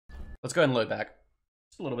Let's go ahead and load back.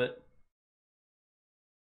 Just a little bit.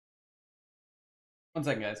 1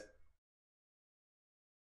 second, guys.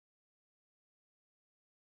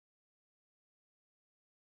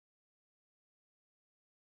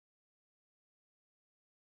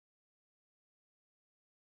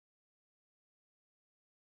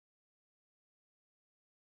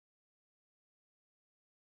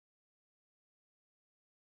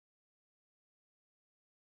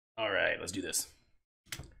 All right, let's do this.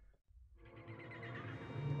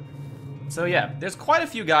 So yeah, there's quite a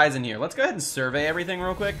few guys in here. Let's go ahead and survey everything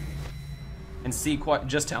real quick and see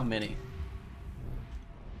just how many.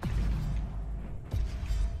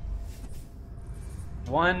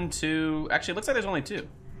 One, two, actually it looks like there's only 2.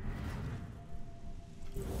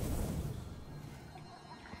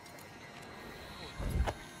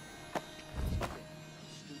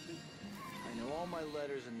 I know all my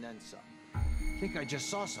letters and then some. I think I just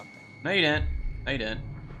saw something. No, you didn't. No, you didn't.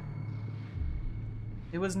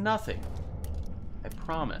 It was nothing. I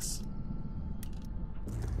promise.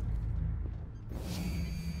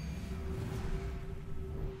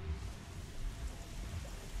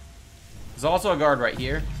 There's also a guard right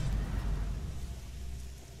here.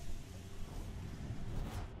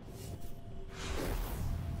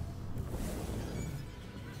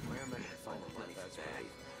 Where am I gonna find the bloody bag?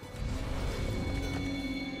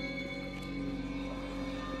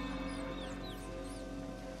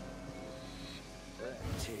 That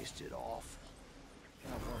tasted awful.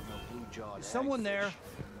 No blue-jawed. Is someone there?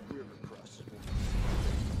 River crust.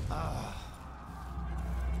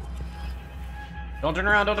 Don't turn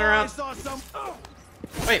around, don't turn around. I saw some. Oh.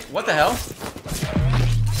 Wait, what the hell?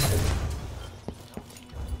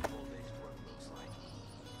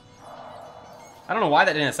 I don't know why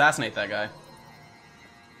that didn't assassinate that guy.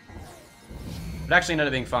 It actually ended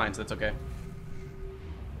up being fine, so that's okay.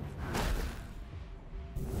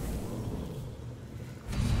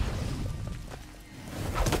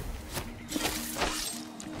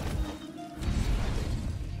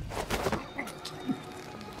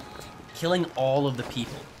 Killing all of the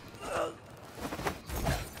people.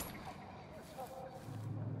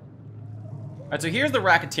 Alright, so here's the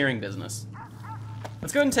racketeering business.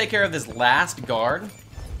 Let's go ahead and take care of this last guard.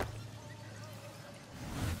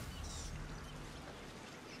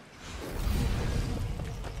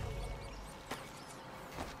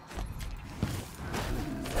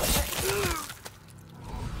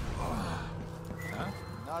 Huh?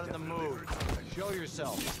 Not in the mood. Show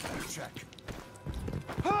yourself. Better check.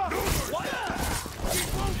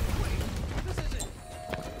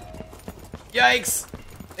 Yikes!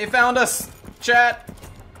 They found us! Chat!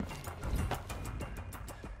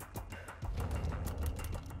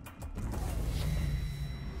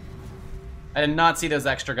 I did not see those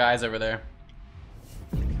extra guys over there.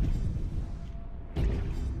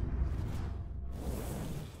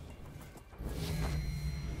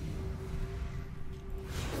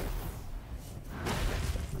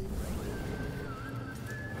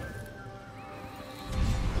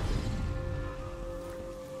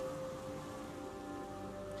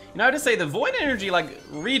 You know, I have to say, the void energy, like,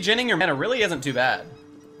 regenning your mana really isn't too bad.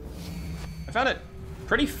 I found it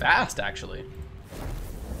pretty fast, actually.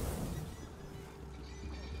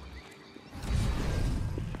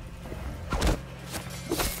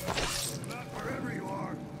 Not wherever you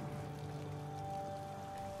are.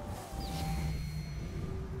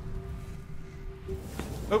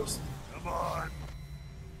 Oops. Come on.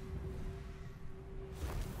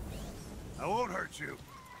 I won't hurt you.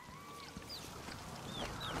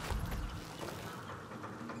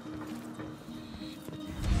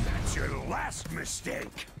 That's your last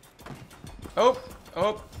mistake. Oh,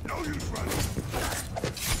 oh. No use running.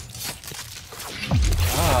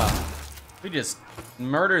 Ah. We just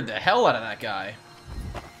murdered the hell out of that guy.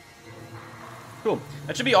 Cool.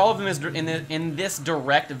 That should be all of them in this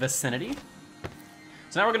direct vicinity.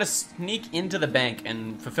 So now we're gonna sneak into the bank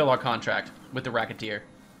and fulfill our contract with the racketeer.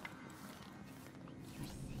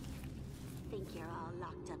 Think you're all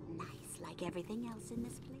locked up nice like everything else in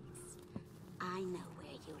this place? I know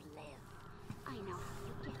where you live. I know how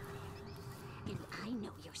you get there. And I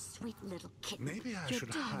know your sweet little kitten. Maybe I your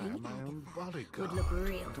should hire darling my own Agatha, bodyguard. would look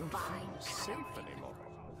real I don't fine. feel safe anymore.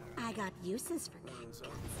 I got uses for cat guns.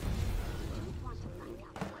 Don't want to find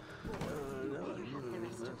out what for. You better have the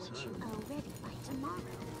rest of what you owe ready by tomorrow.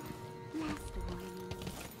 Last warning.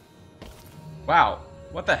 Wow.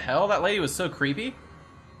 What the hell? That lady was so creepy.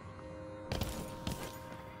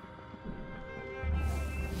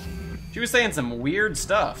 She was saying some weird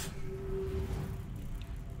stuff.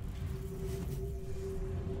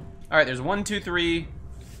 Alright, there's 1, 2, 3.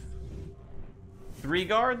 3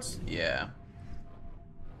 guards? Yeah.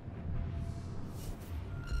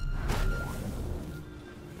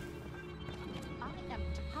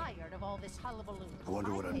 all this hullabaloo. I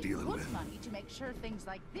wonder what I'm pay dealing good with. money to make sure things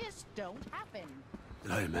like this don't happen.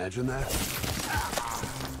 Did I imagine that?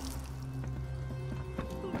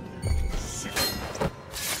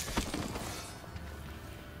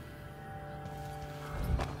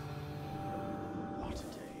 What a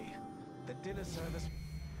day. The dinner service.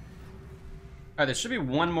 Alright, there should be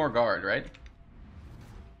one more guard, right? I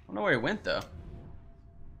don't know where he went, though.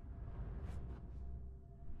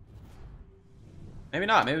 Maybe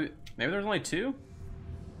not. Maybe there's only two?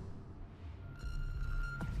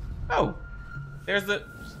 Oh! There's the...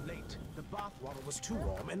 It's late. The bath water was too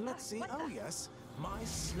warm, and let's see. Oh yes, my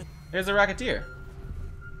slippers There's the racketeer.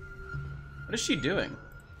 What is she doing?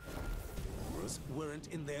 weren't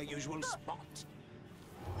in their usual spot.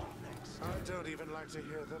 What next? I don't even like to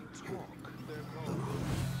hear them talk. They're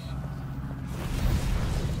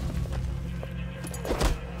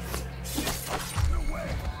no way.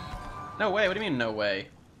 No way, what do you mean, no way?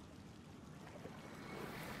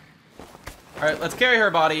 Alright, let's carry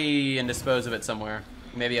her body and dispose of it somewhere.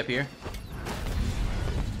 Maybe up here.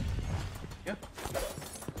 Yeah.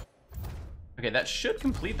 Okay, that should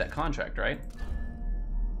complete that contract, right?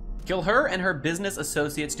 Kill her and her business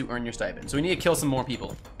associates to earn your stipend. So we need to kill some more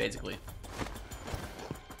people, basically.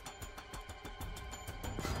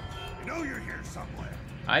 You know you're here somewhere.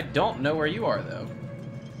 I don't know where you are, though.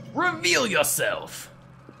 Reveal yourself!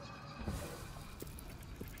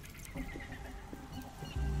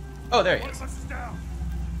 Oh, there he One is. of us is down.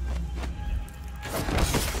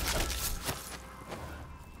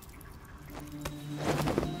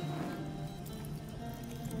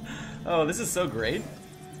 Oh, this is so great.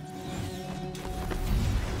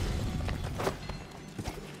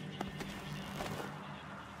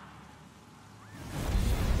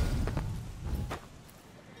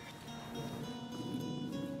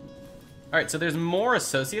 Alright, so there's more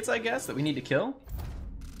associates, I guess, that we need to kill.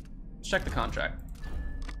 Let's check the contract.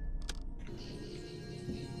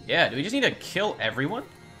 Yeah, do we just need to kill everyone?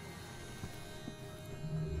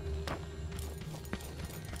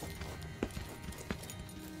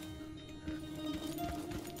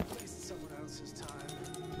 Waste someone else's time.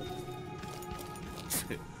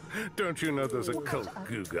 Don't you know those occult What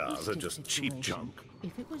a gewgaws are just twisted cheap situation. junk?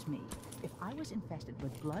 If it was me, if I was infested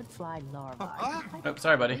with blood fly larvae, Oh,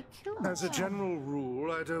 sorry, buddy. kill As a myself. general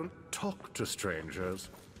rule, I don't talk to strangers.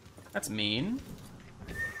 That's mean.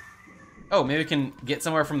 Oh, maybe we can get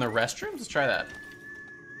somewhere from the restrooms? Let's try that.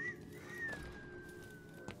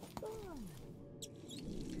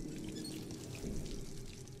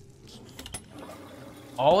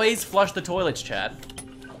 Always flush the toilets, Chad.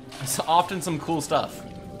 It's often some cool stuff. Some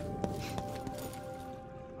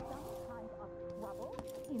kind of trouble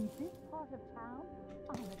in this part of town?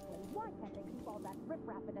 Honestly, why can't they keep all that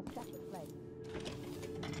riffraff in a separate place?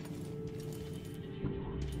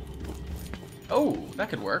 Oh, that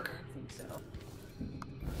could work. I think so.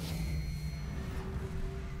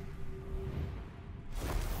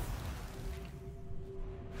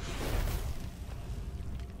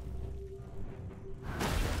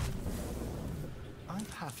 I've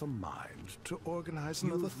half a mind to organize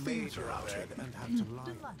another You've made theater your outing. bed and have to lie.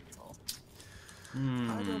 Delightful.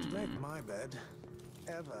 I don't make my bed.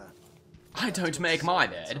 Ever. I don't make my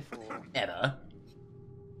bed. Ever.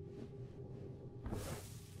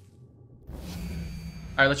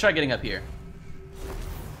 Alright, let's try getting up here.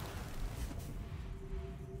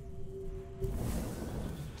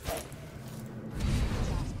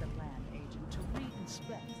 Ask the land agent to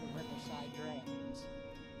re-inspect the riverside drains.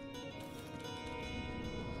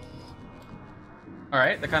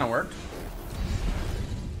 Alright, that kind of worked.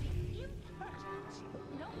 Impertinent!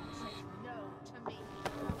 No one says no to me.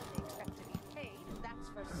 They expect to be paid, that's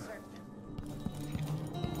for certain.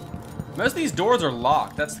 Most of these doors are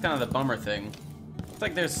locked. That's kind of the bummer thing. It's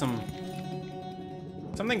like there's something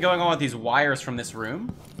going on with these wires from this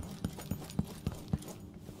room.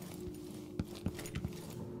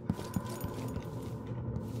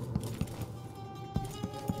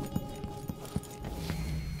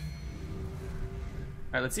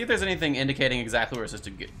 Alright, let's see if there's anything indicating exactly where it's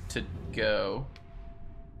supposed to go.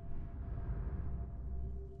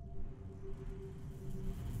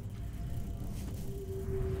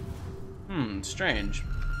 Strange.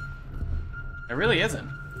 It really isn't.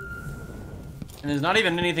 And there's not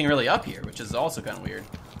even anything really up here, which is also kind of weird.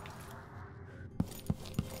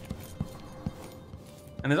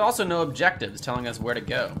 And there's also no objectives telling us where to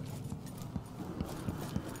go.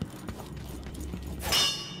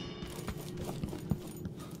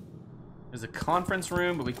 There's a conference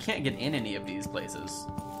room, but we can't get in any of these places.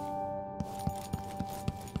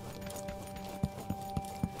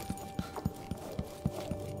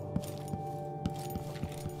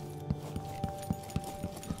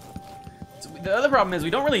 The other problem is we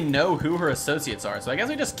don't really know who her associates are, so I guess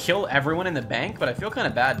we just kill everyone in the bank, but I feel kind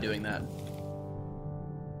of bad doing that.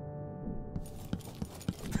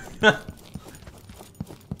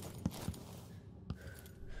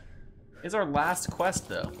 It's our last quest,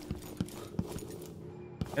 though.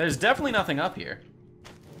 There's definitely nothing up here.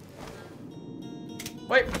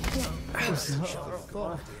 Wait.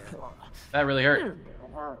 That really hurt.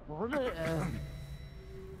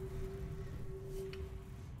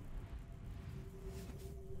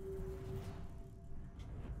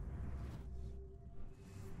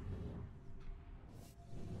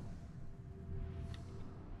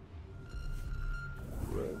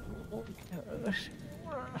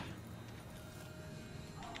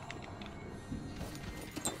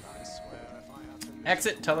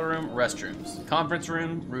 Exit, teller room, restrooms. Conference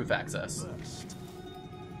room, roof access.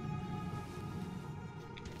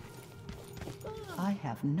 I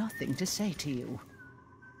have nothing to say to you.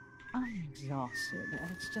 I'm exhausted.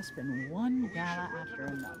 It's just been one gala after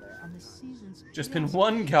another, and the season's Just been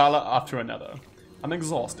one gala after another. I'm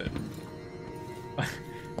exhausted.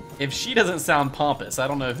 If she doesn't sound pompous, I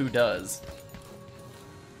don't know who does.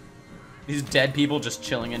 These dead people just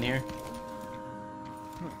chilling in here.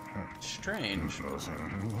 Strange. Of course,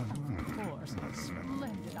 a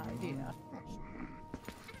splendid idea.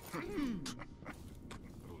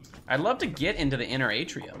 I'd love to get into the inner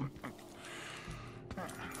atrium.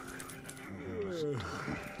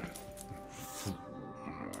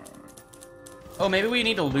 Oh, maybe we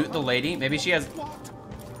need to loot the lady. Maybe she has...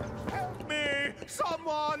 Help me!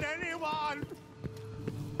 Someone! Anyone!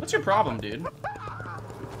 What's your problem, dude?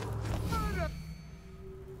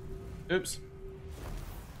 Oops.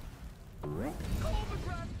 Call the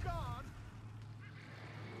Grand Guard!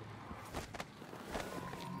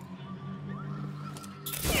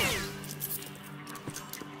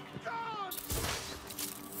 Guard!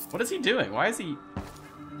 What is he doing? Why is he...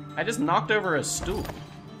 I just knocked over a stool.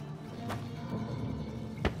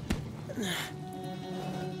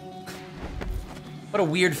 What a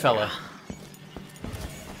weird fella.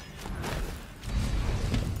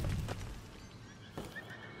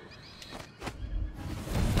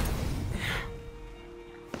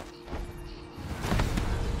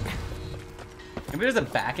 Maybe there's a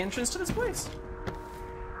back entrance to this place?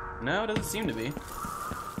 No, it doesn't seem to be.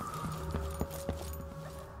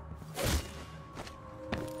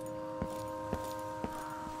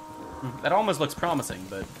 That almost looks promising,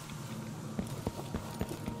 but...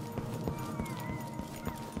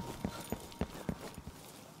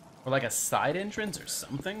 Or like a side entrance or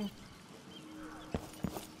something?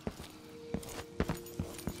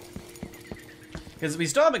 Because we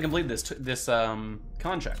still haven't completed this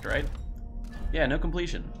contract, right? Yeah, no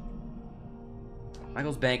completion.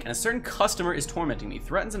 Michael's bank, and a certain customer is tormenting me.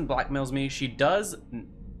 Threatens and blackmails me. She does.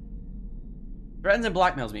 Threatens and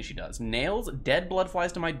blackmails me. She does. Nails dead blood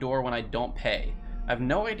flies to my door when I don't pay. I have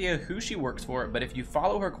no idea who she works for, but if you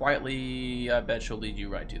follow her quietly, I bet she'll lead you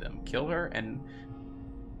right to them. Kill her and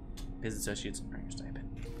his associates earn your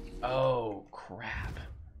stipend. Oh crap!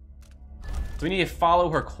 So we need to follow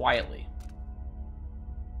her quietly.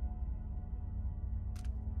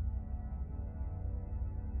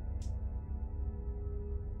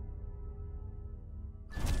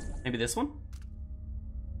 Maybe this one?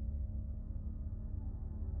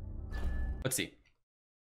 Let's see.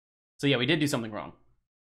 So yeah, we did do something wrong.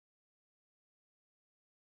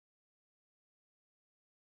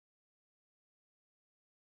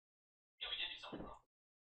 Yeah, we did do something wrong.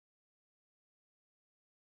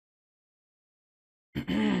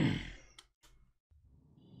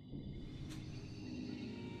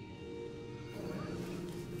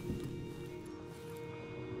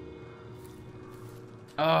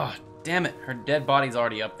 Oh, damn it. Her dead body's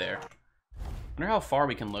already up there. I wonder how far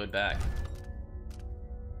we can load back.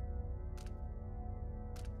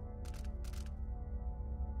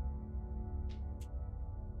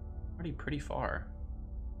 Already pretty far.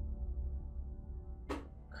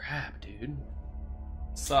 Crap, dude.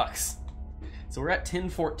 Sucks. So we're at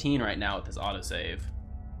 10:14 right now with this autosave.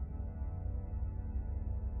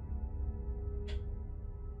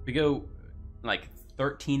 We go like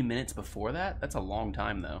 13 minutes before that? That's a long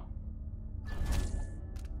time though.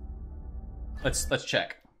 Let's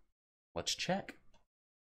check. Let's check.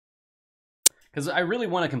 Because I really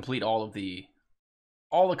want to complete all the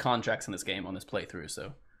contracts in this game on this playthrough,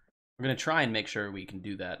 so we're gonna try and make sure we can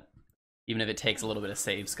do that, even if it takes a little bit of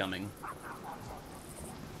save scumming.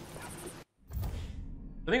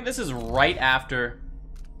 I think this is right after,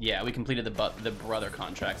 yeah, we completed the brother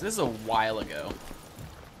contracts. This is a while ago,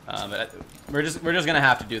 but we're just gonna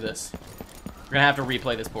have to do this. We're gonna have to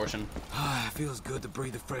replay this portion. It feels good to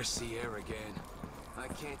breathe the fresh sea air again. I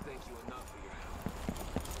can't thank you enough for your help.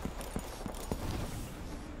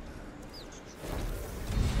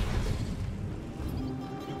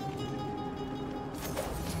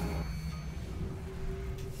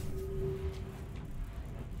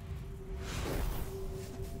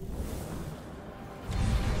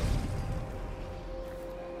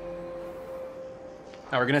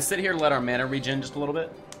 Now we're gonna sit here and let our mana regen just a little bit.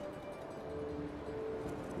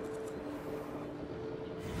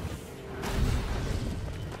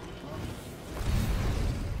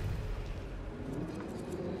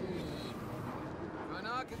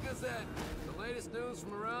 The latest news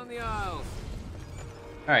from around the Isles.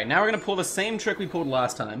 Alright, now we're gonna pull the same trick we pulled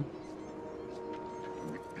last time.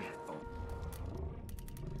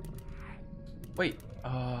 Wait.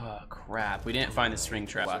 Oh, crap. We didn't find the string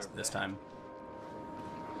trap this time.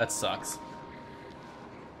 That sucks.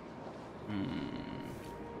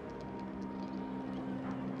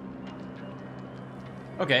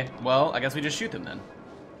 Okay, well, I guess we just shoot them then.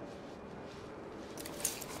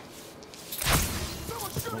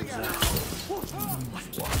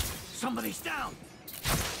 Somebody's down.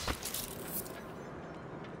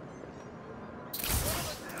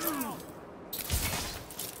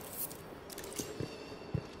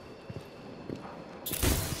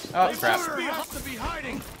 Oh, crap. Has to be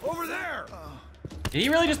hiding over there. Did he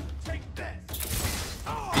really just...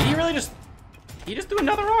 Did he really just... He just threw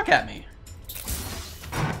another rock at me.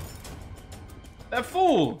 That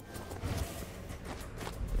fool.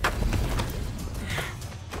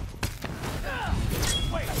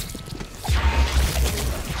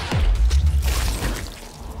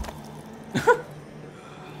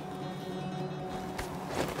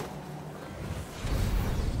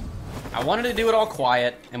 I wanted to do it all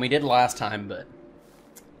quiet, and we did last time, but...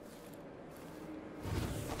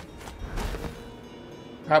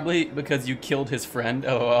 Probably because you killed his friend,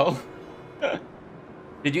 LOL.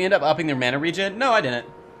 Did you end up upping their mana regen? No, I didn't.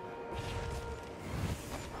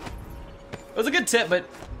 It was a good tip, but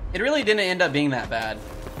it really didn't end up being that bad.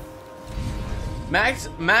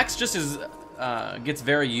 Max just is, gets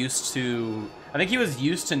very used to... I think he was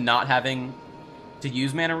used to not having to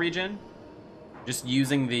use mana regen. Just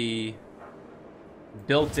using the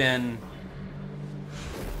built-in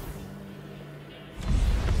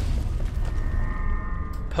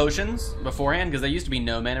potions beforehand, because there used to be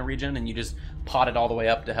no mana regen and you just pot it all the way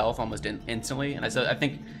up to health almost instantly, and I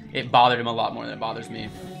think it bothered him a lot more than it bothers me.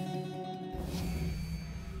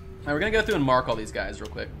 Alright, we're gonna go through and mark all these guys real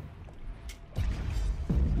quick.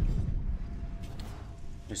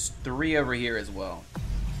 There's 3 over here as well.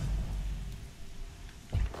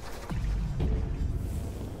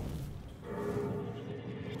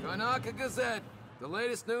 Karnaka Gazette, the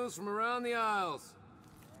latest news from around the Isles.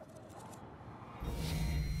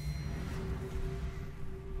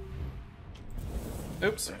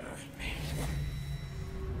 Oops.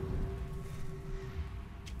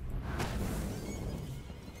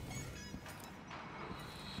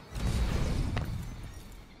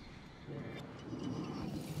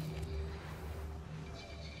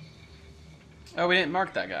 Oh, we didn't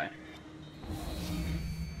mark that guy.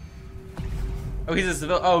 Oh, he's a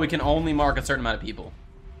civilian. Oh, we can only mark a certain amount of people.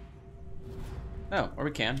 Oh, or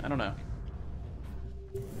we can. I don't know.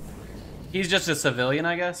 He's just a civilian,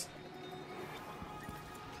 I guess.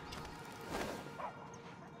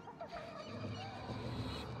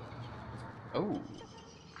 Oh.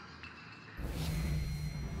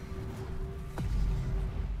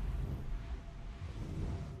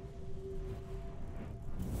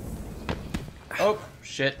 Oh,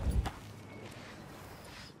 shit.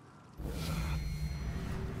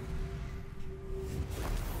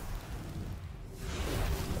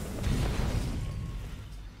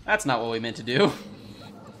 That's not what we meant to do.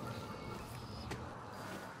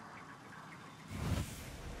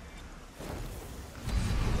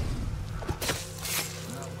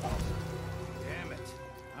 Damn it.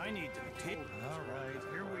 I need to take. All right,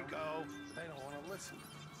 here we go. They don't want to listen.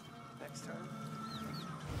 Next turn.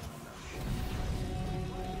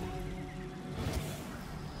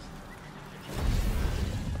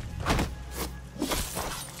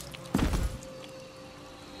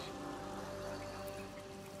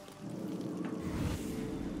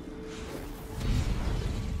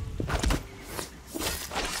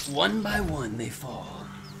 One by one, they fall.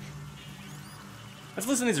 Let's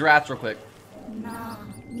listen to these rats real quick. No.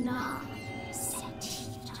 Set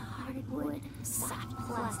heat to hardwood, sap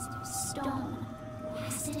plus stone,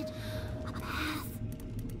 acid, a path,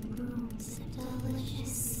 rooms of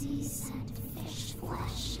delicious sea-scent fish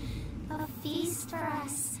flesh, a feast for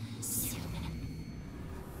us soon.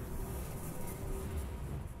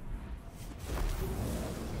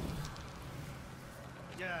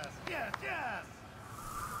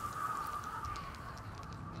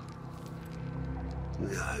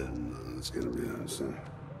 Yeah, it's gonna be awesome.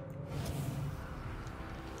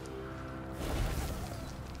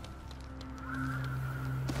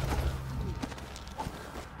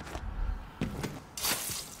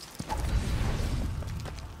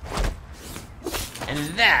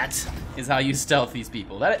 And that is how you stealth these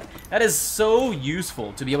people. That is so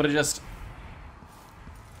useful to be able to just...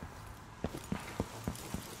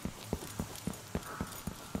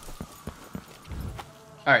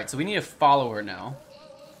 Alright, so we need to follow her now.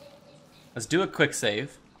 Let's do a quick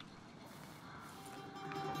save.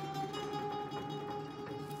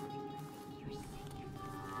 You're safe.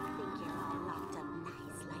 Think you're all locked up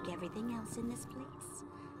nice like everything else in this place?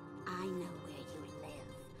 I know where you live.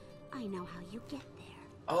 I know how you get there.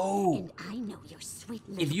 Oh! And I know your sweet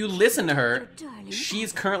little If you listen to her, your darling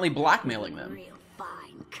she's currently blackmailing them. real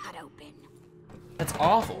fine cut open. That's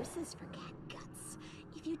awful. This is for cat guts.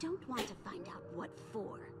 If you don't want to find out what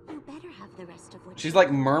for, you better have the rest of what She's you like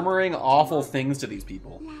want. murmuring awful things to these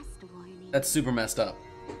people. Last warning. That's super messed up.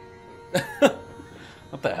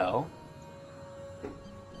 What the hell?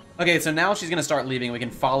 Okay, so now she's gonna start leaving. We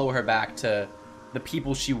can follow her back to the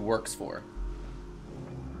people she works for.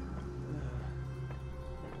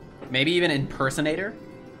 Maybe even impersonate her?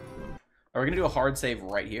 Are we gonna do a hard save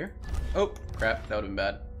right here? Oh, crap, that would've been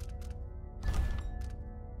bad.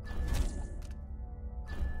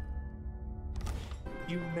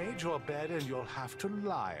 You made your bed and you'll have to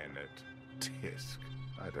lie in it. Tisk.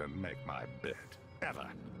 I don't make my bed. Ever.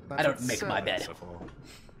 I don't make my bed. Sensible.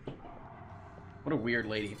 What a weird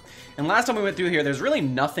lady. And last time we went through here, there's really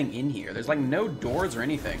nothing in here. There's like no doors or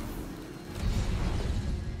anything.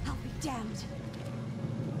 I'll be damned.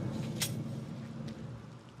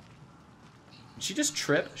 Did she just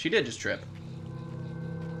trip? She did just trip.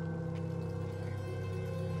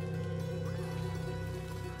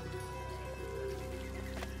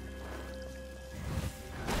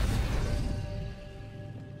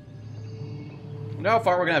 I wonder how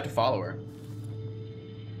far we're gonna have to follow her.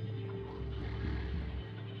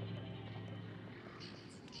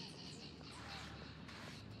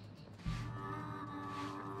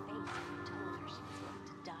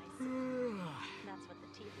 That's what the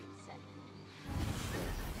TV said.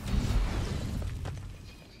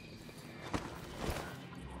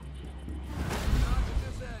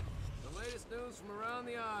 The latest news from around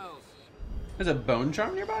the Isles. There's a bone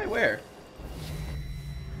charm nearby? Where?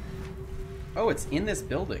 Oh, it's in this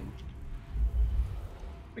building.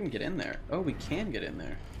 We can get in there. Oh, we can get in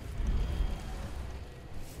there.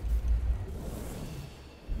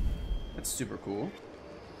 That's super cool.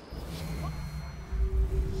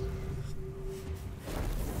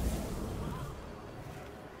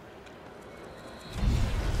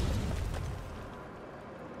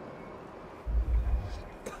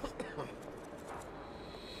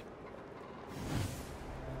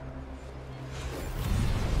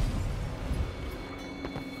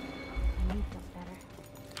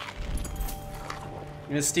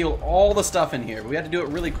 I'm gonna steal all the stuff in here, but we have to do it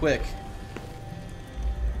really quick.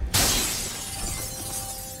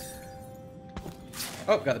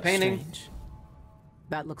 Oh, got the painting. Strange.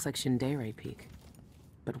 That looks like Shindere Peak.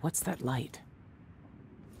 But what's that light?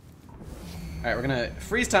 Alright, we're gonna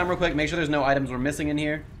freeze time real quick, make sure there's no items we're missing in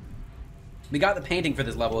here. We got the painting for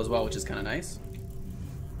this level as well, which is kind of nice.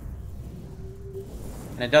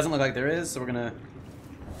 And it doesn't look like there is, so we're gonna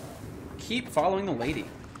keep following the lady.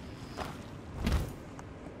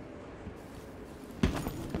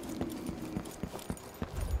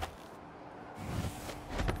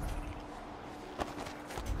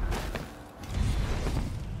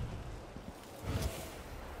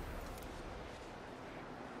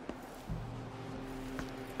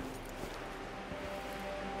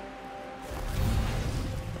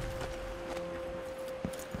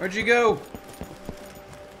 Where'd you go?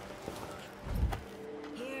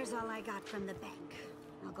 Here's all I got from the bank.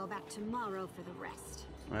 I'll go back tomorrow for the rest.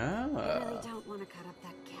 I Ah. really don't want to cut up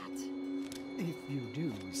that cat. If you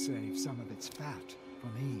do save some of its fat for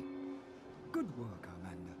me. Good work,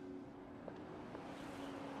 Amanda.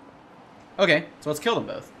 Okay, so let's kill them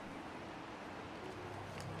both.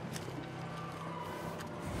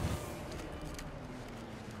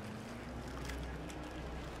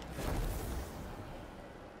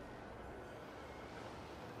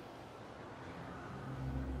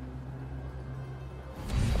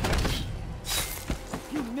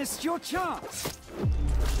 You missed your chance!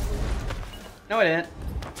 No, I didn't.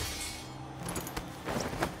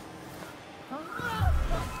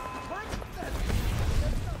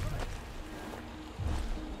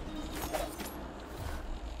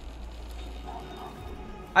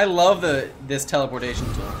 I love this teleportation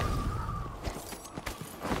tool.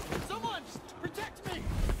 Someone protect me!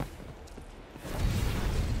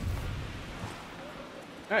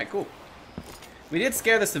 Alright, cool. We did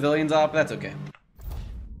scare the civilians off, but that's okay.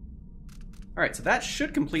 Alright, so that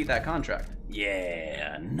should complete that contract.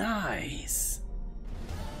 Yeah, nice.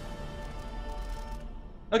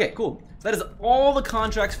 Okay, cool. So that is all the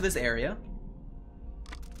contracts for this area.